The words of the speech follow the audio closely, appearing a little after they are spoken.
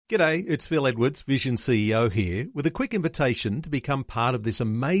G'day, it's Phil Edwards, Vision CEO here, with a quick invitation to become part of this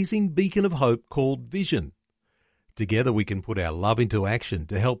amazing beacon of hope called Vision. Together we can put our love into action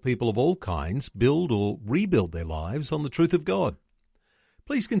to help people of all kinds build or rebuild their lives on the truth of God.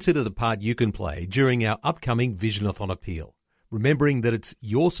 Please consider the part you can play during our upcoming Visionathon appeal, remembering that it's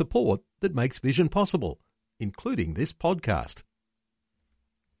your support that makes Vision possible, including this podcast.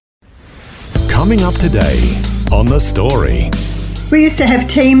 Coming up today on The Story. We used to have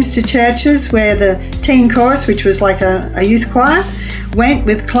teams to churches where the teen chorus, which was like a youth choir, went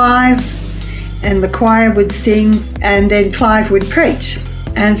with Clive and the choir would sing and then Clive would preach.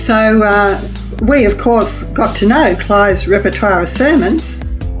 And so we, of course, got to know Clive's repertoire of sermons,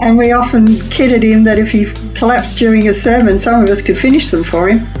 and we often kidded him that if he collapsed during a sermon, some of us could finish them for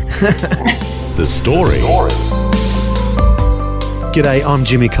him. The Story. G'day, I'm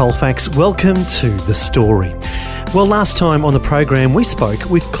Jimmy Colfax. Welcome to The Story. Well, last time on the program we spoke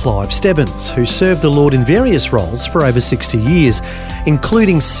with Clive Stebbins, who served the Lord in various roles for over 60 years,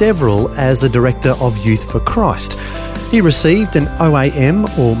 including several as the Director of Youth for Christ. He received an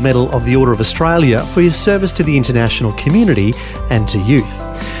OAM, or Medal of the Order of Australia, for his service to the international community and to youth.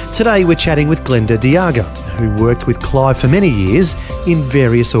 Today we're chatting with Glenda de Jager, who worked with Clive for many years in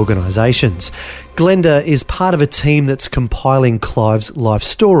various organisations. Glenda is part of a team that's compiling Clive's life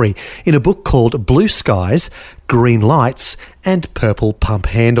story in a book called Blue Skies, Green Lights and Purple Pump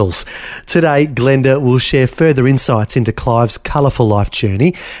Handles. Today, Glenda will share further insights into Clive's colourful life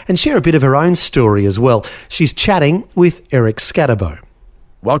journey and share a bit of her own story as well. She's chatting with Eric Scatterbo.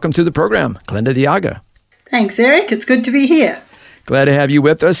 Welcome to the program, Glenda de Jager. Thanks, Eric. It's good to be here. Glad to have you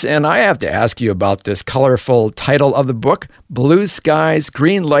with us, and I have to ask you about this colorful title of the book, Blue Skies,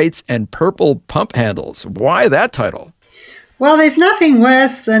 Green Lights, and Purple Pump Handles. Why that title? Well, there's nothing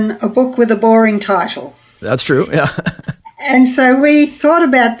worse than a book with a boring title. That's true, yeah. And so we thought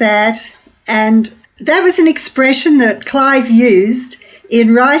about that, and that was an expression that Clive used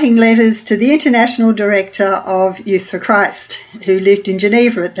in writing letters to the International Director of Youth for Christ, who lived in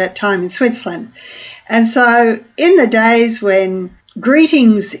Geneva at that time in Switzerland. And so in the days when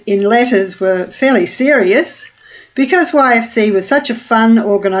greetings in letters were fairly serious, because YFC was such a fun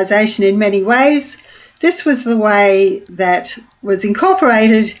organisation in many ways, this was the way that was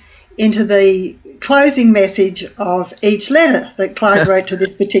incorporated into the closing message of each letter that Clive wrote to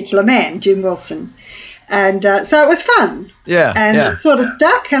this particular man, Jim Wilson. And so it was fun. It sort of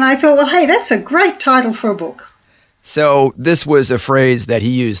stuck, and I thought, well, hey, that's a great title for a book. So this was a phrase that he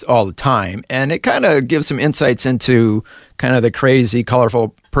used all the time, and it kind of gives some insights into kind of the crazy,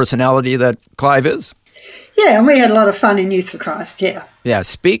 colorful personality that Clive is. Yeah, and we had a lot of fun in Youth for Christ, yeah. Yeah,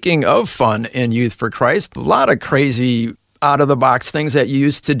 speaking of fun in Youth for Christ, a lot of crazy, out-of-the-box things that you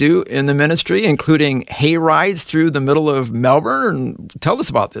used to do in the ministry, including hay rides through the middle of Melbourne. Tell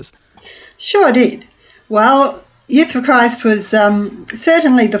us about this. Sure did. Well, Youth for Christ was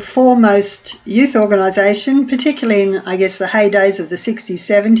certainly the foremost youth organisation, particularly in, I guess, the heydays of the 60s,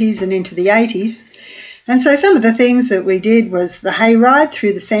 70s and into the 80s. And so some of the things that we did was the hay ride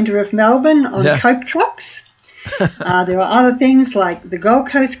through the centre of Melbourne on Coke trucks. There were other things like the Gold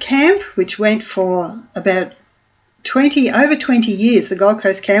Coast camp, which went for about over 20 years, the Gold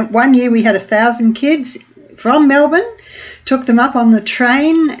Coast camp. One year we had 1,000 kids from Melbourne, took them up on the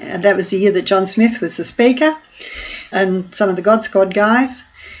train, and that was the year that John Smith was the speaker, and some of the God Squad guys.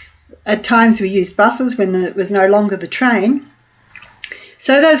 At times we used buses when it was no longer the train.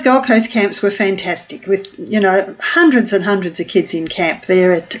 So those Gold Coast camps were fantastic with, hundreds and hundreds of kids in camp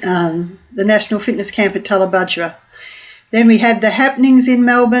there at the National Fitness Camp at Tullabudgera. Then we had the happenings in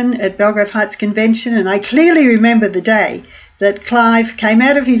Melbourne at Belgrave Heights Convention, and I clearly remember the day that Clive came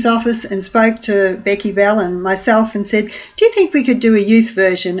out of his office and spoke to Becky Bell and myself and said, do you think we could do a youth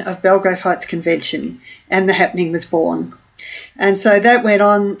version of Belgrave Heights Convention? And the happening was born. And so that went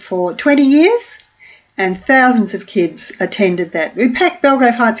on for 20 years, and thousands of kids attended that. We packed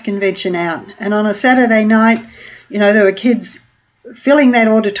Belgrave Heights Convention out, and on a Saturday night, there were kids filling that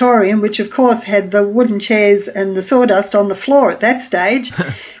auditorium, which of course had the wooden chairs and the sawdust on the floor at that stage.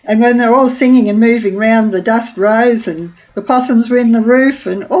 And when they were all singing and moving around, the dust rose and the possums were in the roof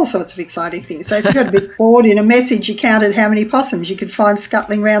and all sorts of exciting things. So if you got a bit bored in a message, you counted how many possums you could find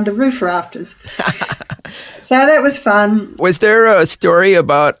scuttling around the roof rafters. So that was fun. Was there a story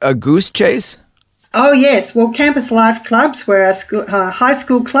about a goose chase? Oh, yes. Well, Campus Life clubs were our high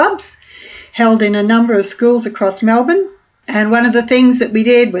school clubs held in a number of schools across Melbourne. And one of the things that we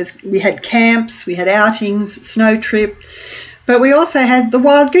did was we had camps, we had outings, snow trip, but we also had the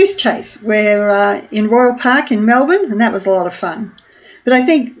wild goose chase where in Royal Park in Melbourne, and that was a lot of fun. But I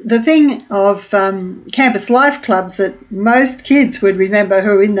think the thing of campus life clubs that most kids would remember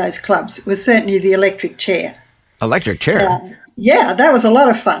who were in those clubs was certainly the electric chair. Electric chair? Yeah, that was a lot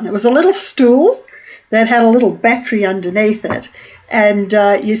of fun. It was a little stool that had a little battery underneath it, and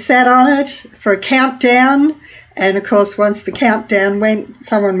you sat on it for a countdown, and of course once the countdown went,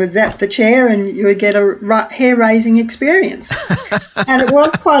 someone would zap the chair and you would get a hair-raising experience. And it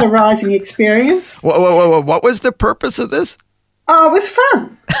was quite a rising experience. Whoa. What was the purpose of this? Oh, it was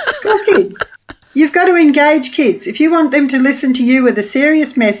fun. School kids. You've got to engage kids. If you want them to listen to you with a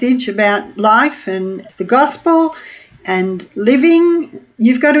serious message about life and the gospel and living,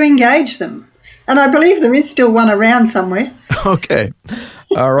 you've got to engage them. And I believe there is still one around somewhere. Okay.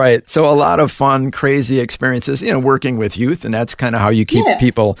 All right. So a lot of fun, crazy experiences, working with youth, and that's kind of how you keep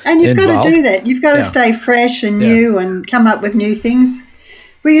people and you've involved. got to do that. You've got to stay fresh and new and come up with new things.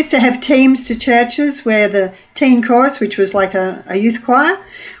 We used to have teams to churches where the teen chorus, which was like a youth choir,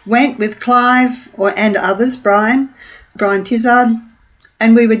 went with Clive and others, Brian Tizard,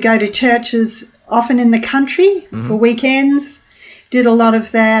 and we would go to churches often in the country for weekends, did a lot of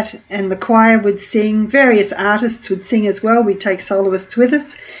that, and the choir would sing. Various artists would sing as well. We'd take soloists with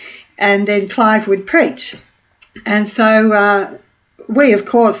us, and then Clive would preach. And so we, of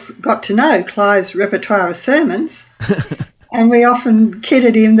course, got to know Clive's repertoire of sermons. And we often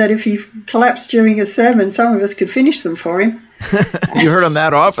kidded him that if he collapsed during a sermon, some of us could finish them for him. You heard him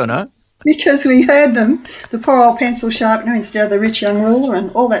that often, huh? Because we heard them, the poor old pencil sharpener instead of the rich young ruler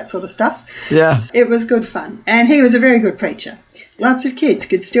and all that sort of stuff. Yeah. It was good fun. And he was a very good preacher. Lots of kids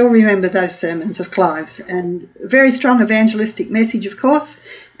could still remember those sermons of Clive's, and a very strong evangelistic message, of course,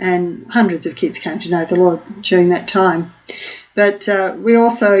 and hundreds of kids came to know the Lord during that time. But we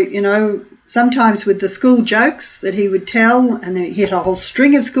also, sometimes with the school jokes that he would tell, and he had a whole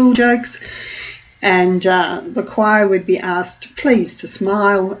string of school jokes, and the choir would be asked, please, to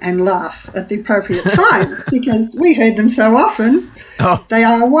smile and laugh at the appropriate times, because we heard them so often. Oh. They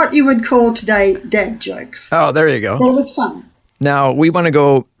are what you would call today dad jokes. Oh, there you go. Well, it was fun. Now, we want to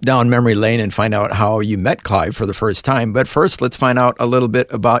go down memory lane and find out how you met Clive for the first time. But first, let's find out a little bit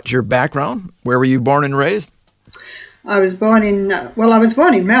about your background. Where were you born and raised? I was born in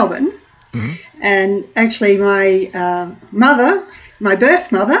Melbourne. Mm-hmm. And actually my mother, my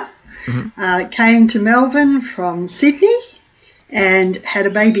birth mother, came to Melbourne from Sydney and had a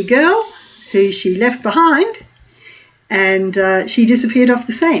baby girl who she left behind, and she disappeared off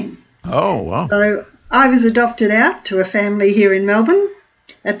the scene. Oh, wow. So I was adopted out to a family here in Melbourne.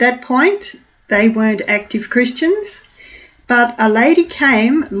 At that point, they weren't active Christians, but a lady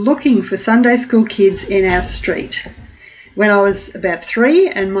came looking for Sunday school kids in our street when I was about 3,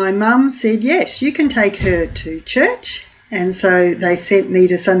 and my mum said, yes, you can take her to church. And so they sent me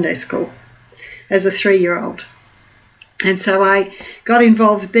to Sunday school as a 3-year-old. And so I got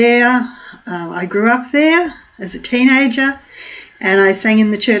involved there. I grew up there as a teenager, and I sang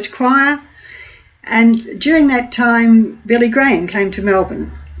in the church choir. And during that time, Billy Graham came to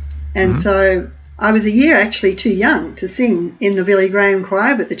Melbourne. And so I was a year actually too young to sing in the Billy Graham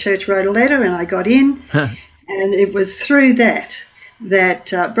choir, but the church wrote a letter and I got in. And it was through that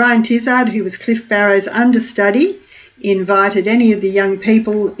Brian Tizard, who was Cliff Barrow's understudy, invited any of the young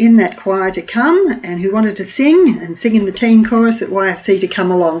people in that choir to come and who wanted to sing in the teen chorus at YFC to come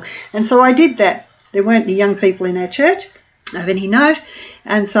along. And so I did that. There weren't any young people in our church of any note,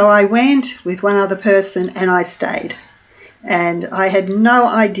 and so I went with one other person and I stayed. And I had no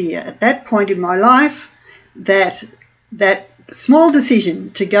idea at that point in my life that that small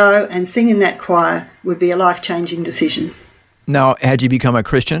decision to go and sing in that choir would be a life-changing decision. Now, had you become a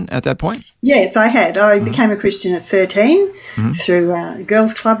Christian at that point? Yes, I had. I became a Christian at 13 through a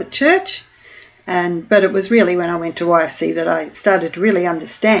girls' club at church. But it was really when I went to YFC that I started to really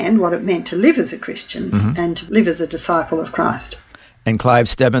understand what it meant to live as a Christian and to live as a disciple of Christ. And Clive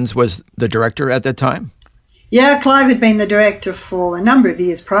Stebbins was the director at that time? Yeah, Clive had been the director for a number of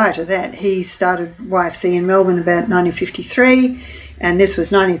years prior to that. He started YFC in Melbourne about 1953, and this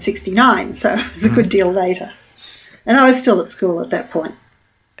was 1969, so it was a good deal later. And I was still at school at that point.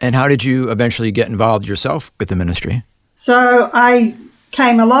 And how did you eventually get involved yourself with the ministry? So I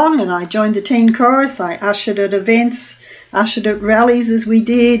came along and I joined the teen chorus. I ushered at events, ushered at rallies as we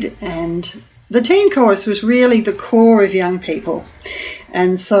did, and the teen chorus was really the core of young people.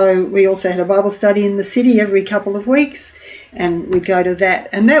 And so we also had a Bible study in the city every couple of weeks, and we'd go to that.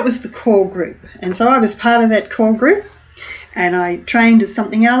 And that was the core group. And so I was part of that core group, and I trained as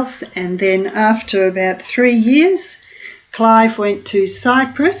something else. And then after about 3 years, Clive went to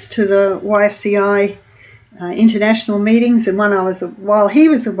Cyprus to the YFCI international meetings, and while he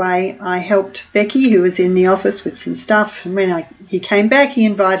was away, I helped Becky, who was in the office, with some stuff, and when he came back, he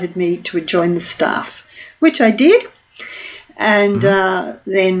invited me to join the staff, which I did, and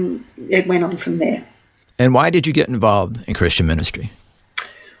then it went on from there. And why did you get involved in Christian ministry?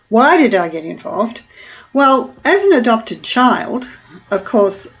 Why did I get involved? Well, as an adopted child, of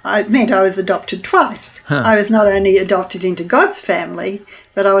course, it meant I was adopted twice. I was not only adopted into God's family,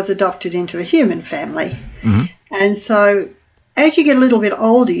 but I was adopted into a human family. And so as you get a little bit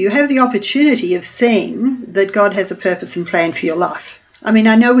older, you have the opportunity of seeing that God has a purpose and plan for your life. I mean,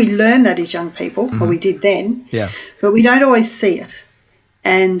 I know we learn that as young people, or we did then, but we don't always see it.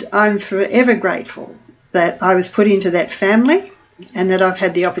 And I'm forever grateful that I was put into that family and that I've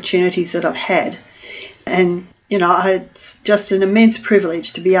had the opportunities that I've had. And, you know, it's just an immense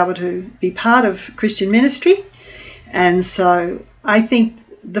privilege to be able to be part of Christian ministry. And so I think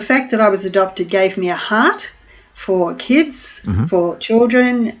the fact that I was adopted gave me a heart for kids, for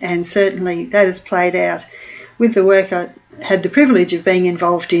children, and certainly that has played out with the work I had the privilege of being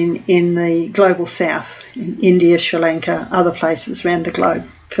involved in the global south, in India, Sri Lanka, other places around the globe,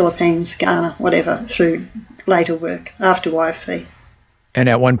 Philippines, Ghana, whatever, through later work after YFC. And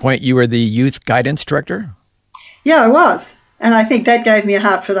at one point you were the youth guidance director? Yeah, I was. And I think that gave me a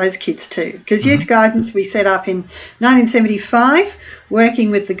heart for those kids too. Because youth guidance we set up in 1975,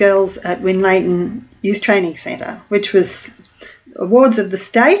 working with the girls at Winlayton Youth Training Centre, which was awards of the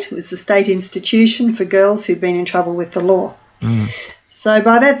state. It was the state institution for girls who'd been in trouble with the law. So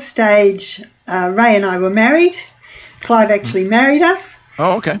by that stage, Ray and I were married. Clive actually married us.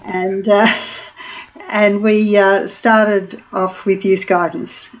 Oh, okay. And we started off with youth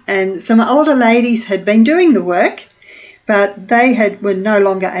guidance. And some older ladies had been doing the work, but they were no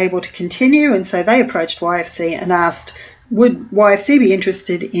longer able to continue, and so they approached YFC and asked, would YFC be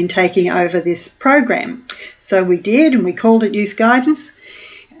interested in taking over this program? So we did, and we called it Youth Guidance.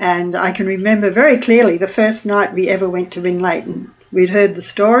 And I can remember very clearly the first night we ever went to Winlayton. We'd heard the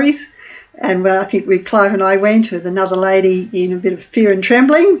stories, and I think Clive and I went with another lady in a bit of fear and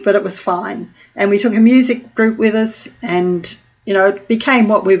trembling, but it was fine. And we took a music group with us, and you know, it became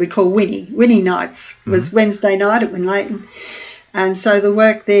what we would call Winnie. Winnie nights was Wednesday night at Winlayton. And so the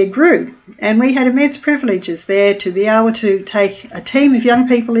work there grew. And we had immense privileges there to be able to take a team of young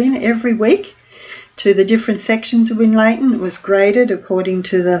people in every week to the different sections of Winlayton. It was graded according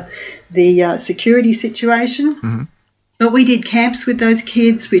to the security situation. But we did camps with those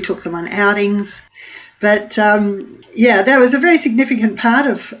kids. We took them on outings. But, that was a very significant part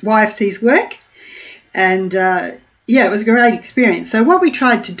of YFC's work. And it was a great experience. So what we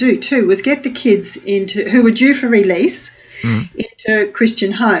tried to do too was get the kids who were due for release into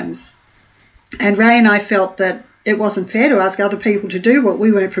Christian homes. And Ray and I felt that it wasn't fair to ask other people to do what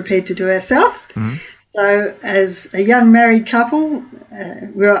we weren't prepared to do ourselves. So as a young married couple,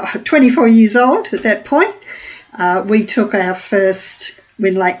 we were 24 years old at that point, we took our first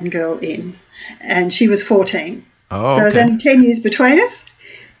Winlayton girl in, and she was 14. Oh, so there was only 10 years between us.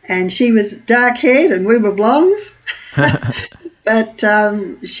 And she was dark-haired and we were blondes. But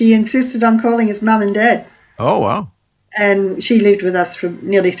she insisted on calling us Mum and Dad. Oh, wow. And she lived with us for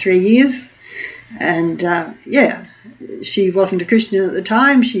nearly 3 years. And, she wasn't a Christian at the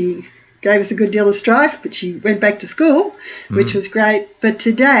time. She gave us a good deal of strife, but she went back to school, which was great. But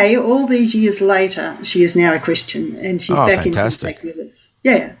today, all these years later, she is now a Christian, and she's back in contact with us.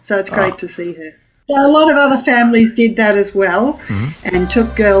 Yeah, so it's great to see her. So a lot of other families did that as well and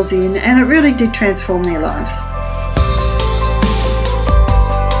took girls in, and it really did transform their lives.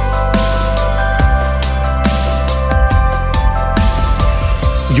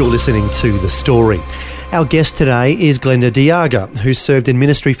 You're listening to The Story. Our guest today is Glenda de Jager, who served in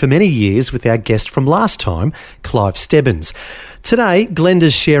ministry for many years with our guest from last time, Clive Stebbins. Today,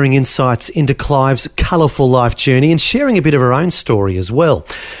 Glenda's sharing insights into Clive's colourful life journey and sharing a bit of her own story as well.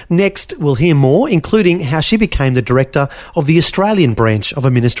 Next, we'll hear more, including how she became the director of the Australian branch of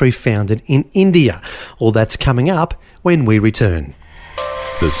a ministry founded in India. All that's coming up when we return.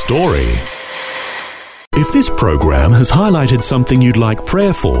 The Story. If this program has highlighted something you'd like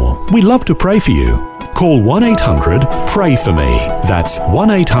prayer for, we'd love to pray for you. Call 1-800-PRAY-FOR-ME. That's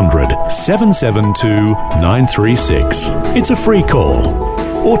 1-800-772-936. It's a free call.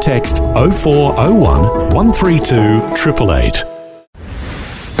 Or text 0401 132 888.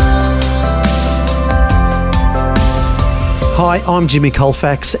 Hi, I'm Jimmy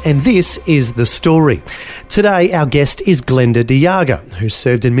Colfax, and this is The Story. Today, our guest is Glenda de Jager, who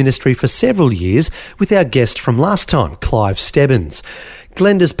served in ministry for several years with our guest from last time, Clive Stebbins.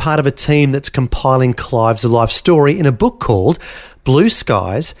 Glenda's part of a team that's compiling Clive's life story in a book called Blue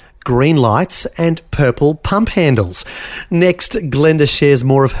Skies, green lights and purple pump handles. Next, Glenda shares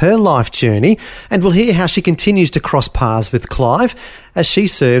more of her life journey, and we'll hear how she continues to cross paths with Clive as she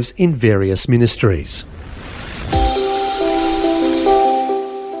serves in various ministries.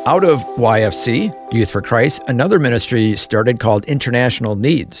 Out of YFC, Youth for Christ, another ministry started called International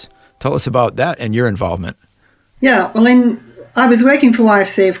Needs. Tell us about that and your involvement. Yeah, well, I was working for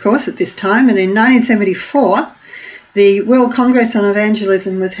YFC, of course, at this time, and in 1974, the World Congress on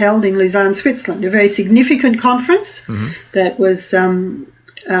Evangelism was held in Lausanne, Switzerland, a very significant conference that was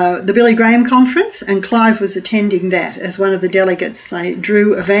the Billy Graham Conference, and Clive was attending that as one of the delegates. They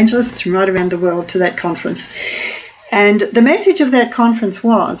drew evangelists from right around the world to that conference. And the message of that conference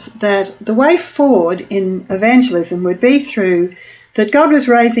was that the way forward in evangelism would be through that God was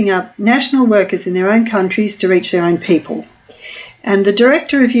raising up national workers in their own countries to reach their own people. And the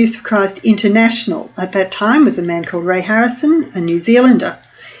director of Youth for Christ International at that time was a man called Ray Harrison, a New Zealander.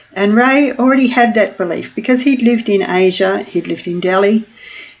 And Ray already had that belief because he'd lived in Asia, he'd lived in Delhi,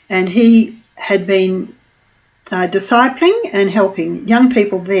 and he had been discipling and helping young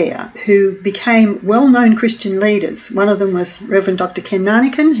people there who became well-known Christian leaders. One of them was Reverend Dr. Ken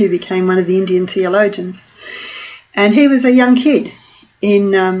Nanikan, who became one of the Indian theologians. And he was a young kid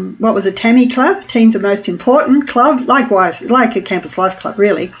in what was a TAMI club, Teens Are Most Important club, like a campus life club,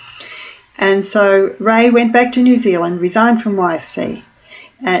 really. And so Ray went back to New Zealand, resigned from YFC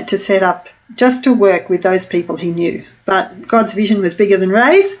to set up, just to work with those people he knew. But God's vision was bigger than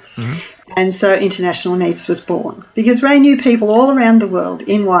Ray's. And so International Needs was born because Ray knew people all around the world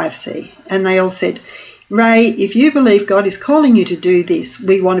in YFC, and they all said, Ray, if you believe God is calling you to do this,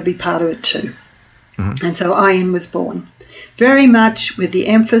 we want to be part of it too. And so IN was born, very much with the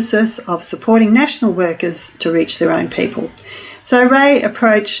emphasis of supporting national workers to reach their own people. So Ray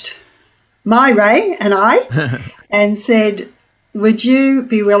approached my Ray and I and said, would you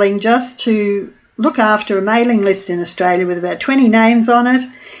be willing just to look after a mailing list in Australia with about 20 names on it,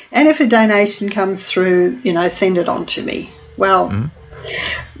 and if a donation comes through, send it on to me. Well,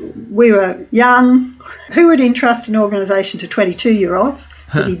 we were young. Who would entrust an organisation to 22-year-olds?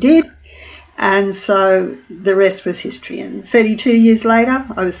 But he did. And so the rest was history. And 32 years later,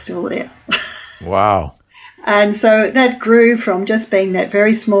 I was still there. Wow. And so that grew from just being that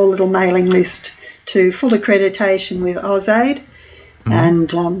very small little mailing list to full accreditation with AusAid,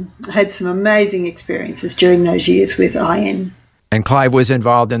 and had some amazing experiences during those years with IN. And Clive was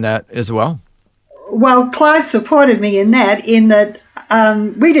involved in that as well? Well, Clive supported me in that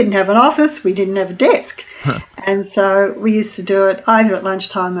we didn't have an office, we didn't have a desk. And so we used to do it either at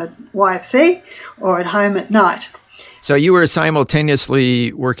lunchtime at YFC or at home at night. So you were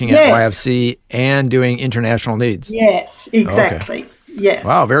simultaneously working at YFC and doing International Needs? Yes, exactly. Okay. Yes.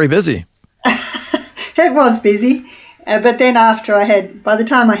 Wow, very busy. It was busy. But then by the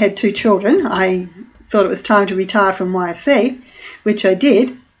time I had 2 children, I thought it was time to retire from YFC, which I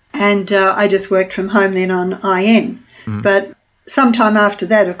did. And I just worked from home then on IN. But sometime after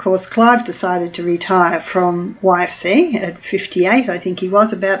that, of course, Clive decided to retire from YFC at 58, I think he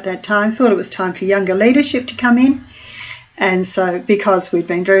was about that time. Thought it was time for younger leadership to come in. And so because we'd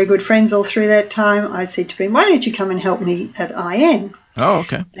been very good friends all through that time, I said to him, why don't you come and help me at IN? Oh,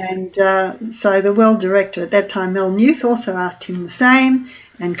 okay. And so the world director at that time, Mel Newth, also asked him the same,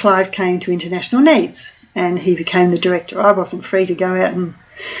 and Clive came to International Needs, and he became the director. I wasn't free to go out and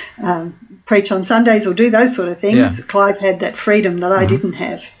preach on Sundays or do those sort of things. Yeah. Clive had that freedom that I didn't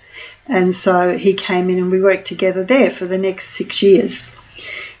have. And so he came in and we worked together there for the next 6 years.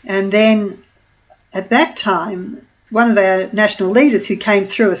 And then at that time, one of our national leaders who came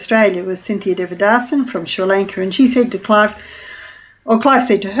through Australia was Cynthia Devadasan from Sri Lanka, and she said to Clive, or Clive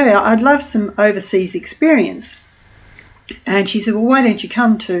said to her, I'd love some overseas experience. And she said, well, why don't you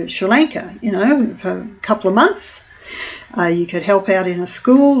come to Sri Lanka, for a couple of months? You could help out in a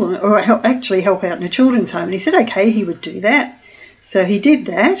school or actually help out in a children's home. And he said, okay, he would do that. So he did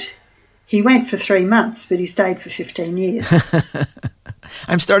that. He went for 3 months, but he stayed for 15 years.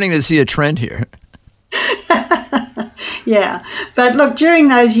 I'm starting to see a trend here. Yeah. But look, during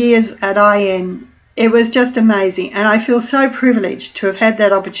those years at IN, it was just amazing, and I feel so privileged to have had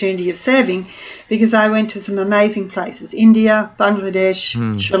that opportunity of serving because I went to some amazing places: India,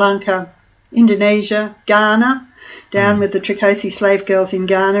 Bangladesh, Sri Lanka, Indonesia, Ghana, down with the Trikosi slave girls in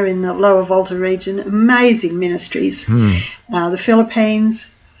Ghana in the Lower Volta region, amazing ministries, the Philippines,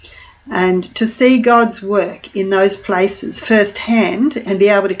 and to see God's work in those places firsthand and be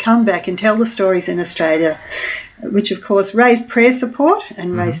able to come back and tell the stories in Australia, which of course raised prayer support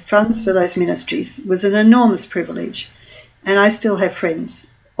and raised funds for those ministries, was an enormous privilege. And I still have friends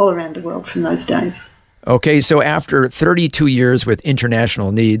all around the world from those days. Okay, so after 32 years with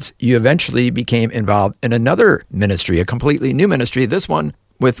International Needs, you eventually became involved in another ministry, a completely new ministry, this one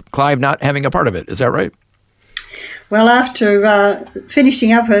with Clive not having a part of it. Is that right? Well, after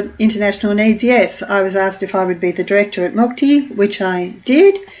finishing up at International Needs, yes, I was asked if I would be the director at Mukti, which I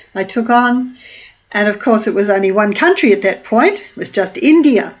did. I took on. And of course, it was only one country at that point. It was just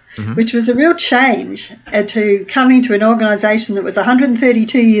India, which was a real change to come into an organisation that was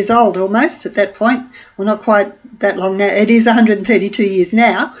 132 years old almost at that point. Well, not quite that long now. It is 132 years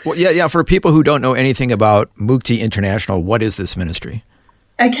now. Well, yeah. For people who don't know anything about Mukti International, what is this ministry?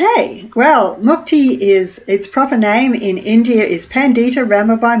 Okay, well, Mukti is, its proper name in India is Pandita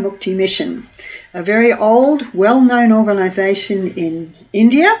Ramabai Mukti Mission, a very old, well-known organisation in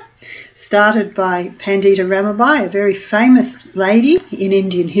India, started by Pandita Ramabai, a very famous lady in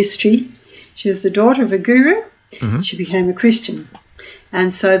Indian history. She was the daughter of a guru. She became a Christian.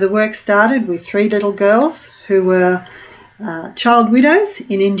 And so the work started with 3 little girls who were child widows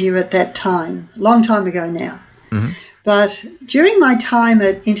in India at that time, long time ago now. But during my time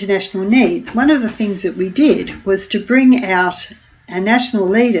at International Needs, one of the things that we did was to bring out our national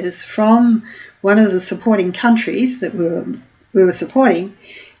leaders from one of the supporting countries that we were supporting.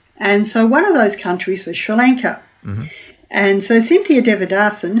 And so one of those countries was Sri Lanka. And so Cynthia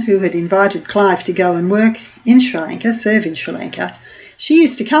Devadasan, who had invited Clive to go and work in Sri Lanka, serve in Sri Lanka, she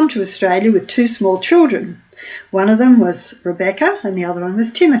used to come to Australia with 2 small children. One of them was Rebecca and the other one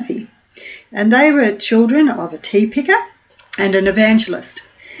was Timothy. And they were children of a tea picker and an evangelist.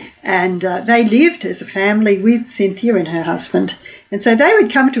 And they lived as a family with Cynthia and her husband. And so they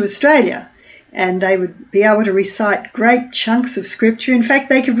would come to Australia and they would be able to recite great chunks of scripture. In fact,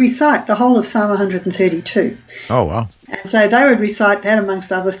 they could recite the whole of Psalm 132. Oh, wow. And so they would recite that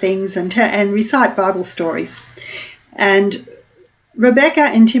amongst other things and recite Bible stories. And Rebecca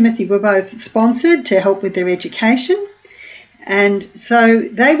and Timothy were both sponsored to help with their education. And so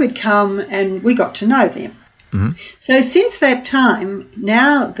they would come and we got to know them. So since that time,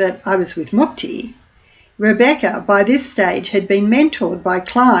 now that I was with Mukti, Rebecca, by this stage, had been mentored by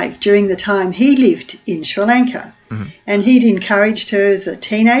Clive during the time he lived in Sri Lanka. And he'd encouraged her as a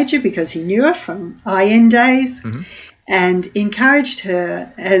teenager because he knew her from IN days and encouraged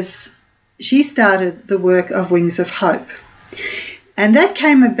her as she started the work of Wings of Hope. And that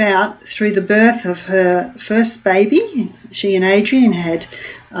came about through the birth of her first baby. She and Adrian had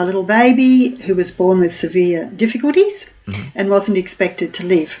a little baby who was born with severe difficulties and wasn't expected to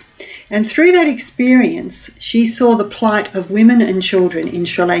live. And through that experience, she saw the plight of women and children in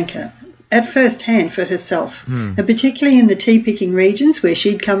Sri Lanka at first hand for herself, and particularly in the tea-picking regions where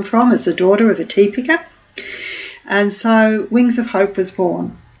she'd come from as a daughter of a tea picker. And so Wings of Hope was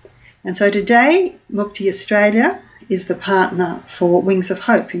born. And so today, Mukti Australia is the partner for Wings of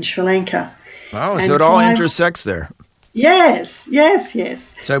Hope in Sri Lanka. Wow, so it all intersects there. Yes.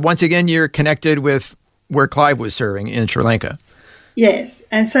 So once again, you're connected with where Clive was serving in Sri Lanka. Yes,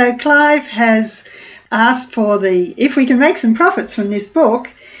 and so Clive has asked for if we can make some profits from this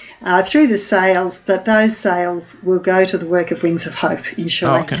book through the sales, that those sales will go to the work of Wings of Hope in Sri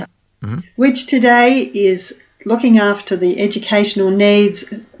Lanka, which today is looking after the educational needs,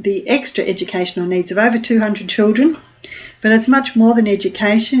 the extra educational needs of over 200 children. But it's much more than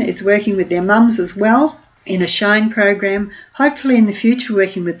education. It's working with their mums as well in a Shine program, hopefully in the future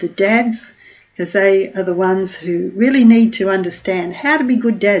working with the dads, because they are the ones who really need to understand how to be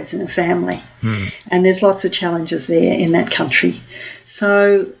good dads in a family. And there's lots of challenges there in that country.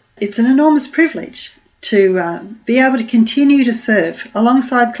 So it's an enormous privilege to be able to continue to serve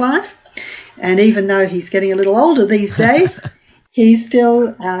alongside Clive. And even though he's getting a little older these days, he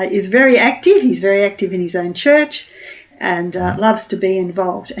still is very active. He's very active in his own church and loves to be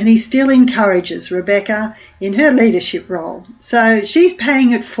involved. And he still encourages Rebecca in her leadership role. So she's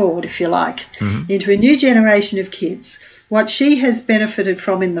paying it forward, if you like, into a new generation of kids. What she has benefited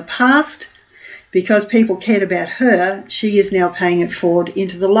from in the past, because people cared about her, she is now paying it forward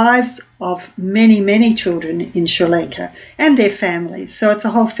into the lives of many, many children in Sri Lanka and their families. So it's a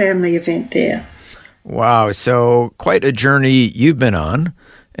whole family event there. Wow. So quite a journey you've been on.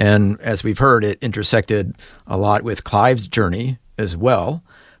 And as we've heard, it intersected a lot with Clive's journey as well.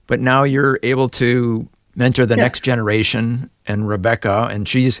 But now you're able to mentor the next generation and Rebecca, and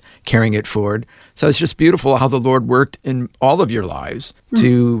she's carrying it forward. So it's just beautiful how the Lord worked in all of your lives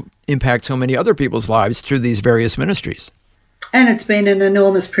to impact so many other people's lives through these various ministries. And it's been an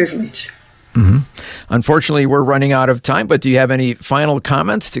enormous privilege. Unfortunately, we're running out of time, but do you have any final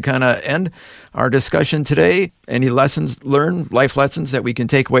comments to kind of end our discussion today? Any lessons learned, life lessons that we can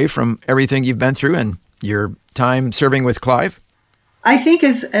take away from everything you've been through and your time serving with Clive? I think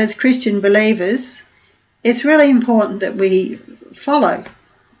as Christian believers, it's really important that we follow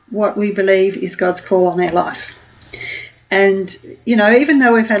what we believe is God's call on our life. And, even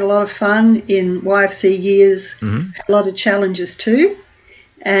though we've had a lot of fun in YFC years, a lot of challenges too,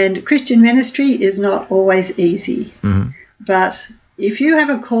 and Christian ministry is not always easy. But if you have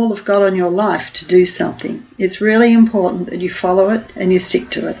a call of God on your life to do something, it's really important that you follow it and you stick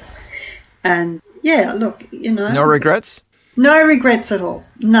to it. And, No regrets? No regrets at all.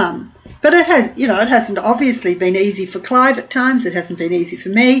 None. But it has, it hasn't obviously been easy for Clive at times. It hasn't been easy for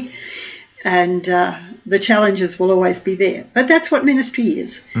me. And the challenges will always be there. But that's what ministry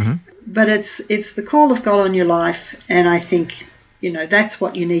is. But it's the call of God on your life, and I think, that's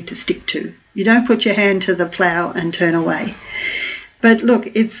what you need to stick to. You don't put your hand to the plough and turn away. But look,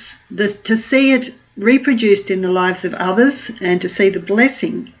 it's to see it reproduced in the lives of others and to see the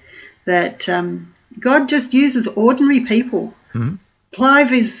blessing that God just uses ordinary people.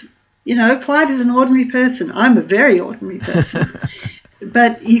 Clive is an ordinary person. I'm a very ordinary person.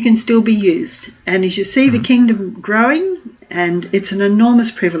 But you can still be used. And as you see the kingdom growing, and it's an enormous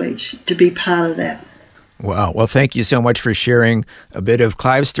privilege to be part of that. Wow. Well, thank you so much for sharing a bit of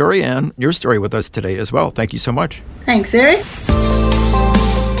Clive's story and your story with us today as well. Thank you so much. Thanks, Eric.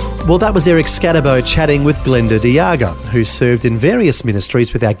 Well, that was Eric Scatterbo chatting with Glenda de Jager, who served in various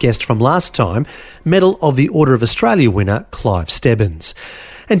ministries with our guest from last time, Medal of the Order of Australia winner Clive Stebbins.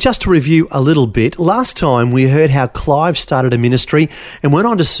 And just to review a little bit, last time we heard how Clive started a ministry and went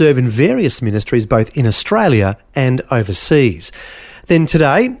on to serve in various ministries both in Australia and overseas. Then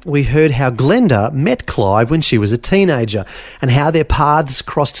today, we heard how Glenda met Clive when she was a teenager and how their paths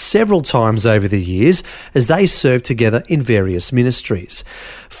crossed several times over the years as they served together in various ministries.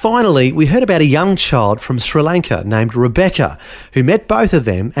 Finally, we heard about a young child from Sri Lanka named Rebecca, who met both of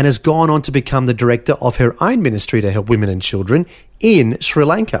them and has gone on to become the director of her own ministry to help women and children in Sri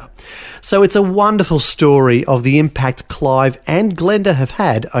Lanka. So it's a wonderful story of the impact Clive and Glenda have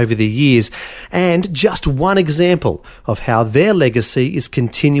had over the years, and just one example of how their legacy is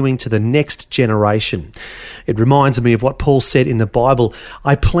continuing to the next generation. It reminds me of what Paul said in the Bible,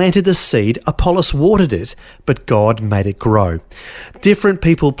 "I planted the seed, Apollos watered it, but God made it grow." Different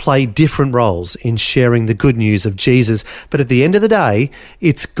people play different roles in sharing the good news of Jesus, but at the end of the day,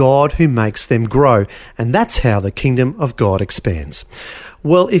 it's God who makes them grow, and that's how the kingdom of God expands.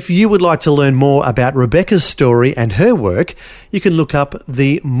 Well, if you would like to learn more about Rebecca's story and her work, you can look up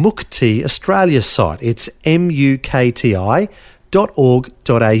the Mukti Australia site. It's mukti.org.au.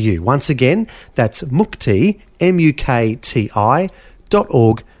 Once again, that's Mukti, mukti.org.au.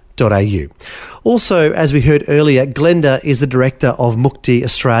 Also, as we heard earlier, Glenda is the director of Mukti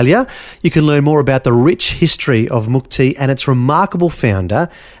Australia. You can learn more about the rich history of Mukti and its remarkable founder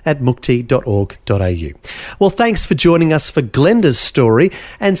at mukti.org.au. Well, thanks for joining us for Glenda's story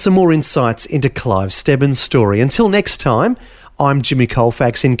and some more insights into Clive Stebbins' story. Until next time, I'm Jimmy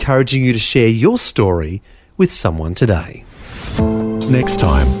Colfax, encouraging you to share your story with someone today. Next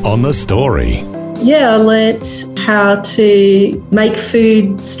time on The Story. Yeah, I learnt how to make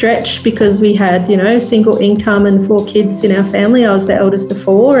food stretch because we had, single income and 4 kids in our family. I was the eldest of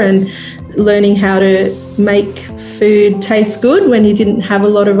 4, and learning how to make food taste good when you didn't have a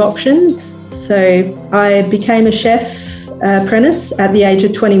lot of options. So I became a chef apprentice at the age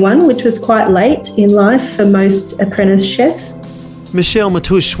of 21, which was quite late in life for most apprentice chefs. Michelle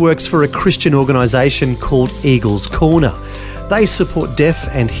Matush works for a Christian organisation called Eagles Corner. They support deaf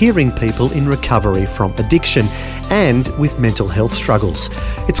and hearing people in recovery from addiction and with mental health struggles.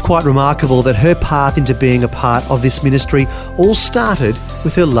 It's quite remarkable that her path into being a part of this ministry all started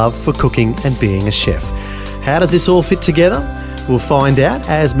with her love for cooking and being a chef. How does this all fit together? We'll find out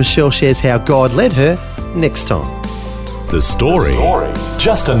as Michelle shares how God led her next time. The Story.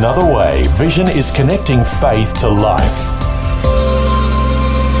 Just another way Vision is connecting faith to life.